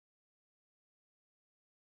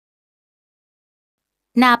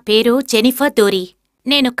నా పేరు జెనిఫర్ దూరి.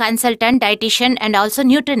 నేను కన్సల్టెంట్, డైటీషియన్ అండ్ ఆల్సో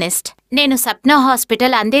న్యూట్రినిస్ట్. నేను సప్నా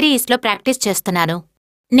హాస్పిటల్ అంధేరి ఈస్ట్లో ప్రాక్టీస్ చేస్తున్నాను.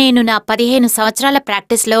 నేను నా 15 సంవత్సరాల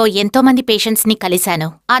ప్రాక్టీస్లో ఎంతోమంది పేషెంట్స్ని కలిశాను.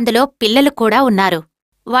 అందులో పిల్లలు కూడా ఉన్నారు.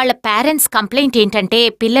 వాళ్ల పేరెంట్స్ కంప్లైంట్ ఏంటంటే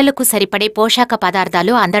పిల్లలకు సరిపడే పోషక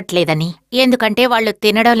పదార్థాలు అందట్లేదని, ఎందుకంటే వాళ్లు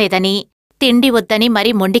తినడం లేదని, తిండి వద్దని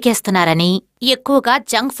మరీ మొండికేస్తున్నారని, ఎక్కువగా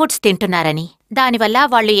జంక్ ఫుడ్స్ తింటున్నారని, దానివల్ల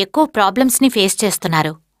వాళ్లు ఎక్కువ ప్రాబ్లమ్స్ని ఫేస్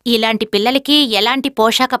చేస్తున్నారు. ఇలాంటి పిల్లలకి ఎలాంటి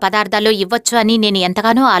పోషక పదార్థాలు ఇవ్వచ్చు అని నేను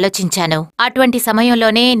ఎంతగానో ఆలోచించాను. అటువంటి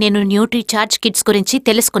సమయంలోనే నేను న్యూట్రిచార్జ్ కిట్స్ గురించి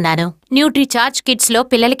తెలుసుకున్నాను. న్యూట్రిచార్జ్ కిట్స్ లో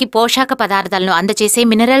పిల్లలకి పోషక పదార్థాలను అందజేసే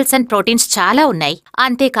మినరల్స్ అండ్ ప్రోటీన్స్ చాలా ఉన్నాయి.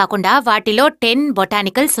 అంతేకాకుండా వాటిలో 10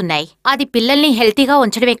 బొటానికల్స్ ఉన్నాయి. అది పిల్లల్ని హెల్తీగా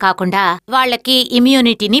ఉంచడమే కాకుండా వాళ్లకి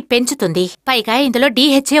ఇమ్యూనిటీని పెంచుతుంది. పైగా ఇందులో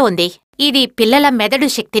DHA ఉంది. ఇది పిల్లల మెదడు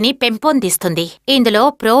శక్తిని పెంపొందిస్తుంది. ఇందులో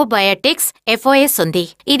ప్రోబయోటిక్స్, FOS ఉంది.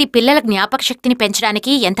 ఇది పిల్లల జ్ఞాపక శక్తిని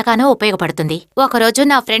పెంచడానికి ఎంతగానో ఉపయోగపడుతుంది. ఒకరోజు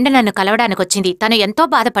నా ఫ్రెండ్ నన్ను కలవడానికొచ్చింది. తను ఎంతో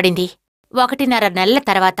బాధపడింది. 1.5 నెలల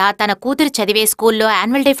తర్వాత తన కూతురు చదివే స్కూల్లో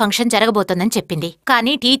యాన్యువల్ డే ఫంక్షన్ జరగబోతోందని చెప్పింది.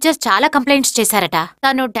 కానీ టీచర్స్ చాలా కంప్లైంట్స్ చేశారట.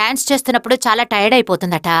 తను డాన్స్ చేస్తున్నప్పుడు చాలా టైర్డ్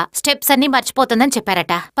అయిపోతుందట, స్టెప్స్ అన్ని మర్చిపోతుందని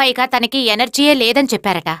చెప్పారట. పైగా తనకి ఎనర్జీయే లేదని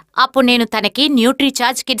చెప్పారట. అప్పుడు నేను తనకి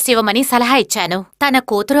న్యూట్రిచార్జ్ కిట్స్ ఇవ్వమని సలహా ఇచ్చాను. తన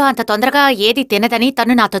కూతురు అంత తొందరగా ఏది తినదని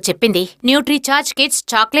తను నాతో చెప్పింది. న్యూట్రిచార్జ్ కిట్స్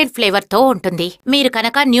చాక్లెట్ ఫ్లేవర్ తో ఉంటుంది. మీరు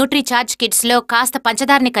కనుక న్యూట్రిచార్జ్ కిట్స్ లో కాస్త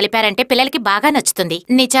పంచదారని కలిపారంటే పిల్లలకి బాగా నచ్చుతుంది.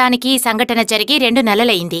 నిజానికి ఈ సంఘటన జరిగి 2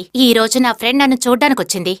 నెలలైంది. ఈ రోజు నా ఫ్రెండ్ నన్ను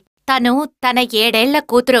చూడ్డానికొచ్చింది. తను తన 7 ఏళ్ల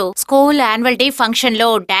కూతురు స్కూల్ యాన్యువల్ డే ఫంక్షన్లో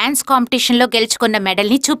డాన్స్ కాంపిటీషన్లో గెలుచుకున్న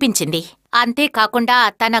మెడల్ని చూపించింది. అంతేకాకుండా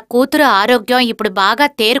తన కూతురు ఆరోగ్యం ఇప్పుడు బాగా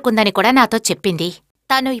తేరుకుందని కూడా నాతో చెప్పింది.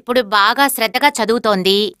 తను ఇప్పుడు బాగా శ్రద్ధగా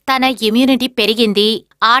చదువుతోంది. తన ఇమ్యూనిటీ పెరిగింది.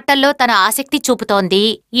 ఆటల్లో తన ఆసక్తి చూపుతోంది.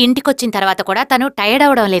 ఇంటికొచ్చిన తర్వాత కూడా తను టైర్డ్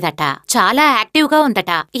అవడం లేదట. చాలా యాక్టివ్గా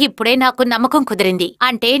ఉందట. ఇప్పుడే నాకు నమ్మకం కుదిరింది.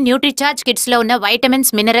 అంటే న్యూట్రిచార్జ్ కిట్స్ లో ఉన్న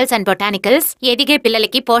వైటమిన్స్, మినరల్స్ అండ్ బొటానికల్స్ ఎదిగే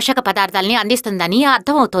పిల్లలకి పోషక పదార్థాల్ని అందిస్తుందని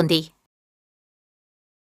అర్థమవుతోంది.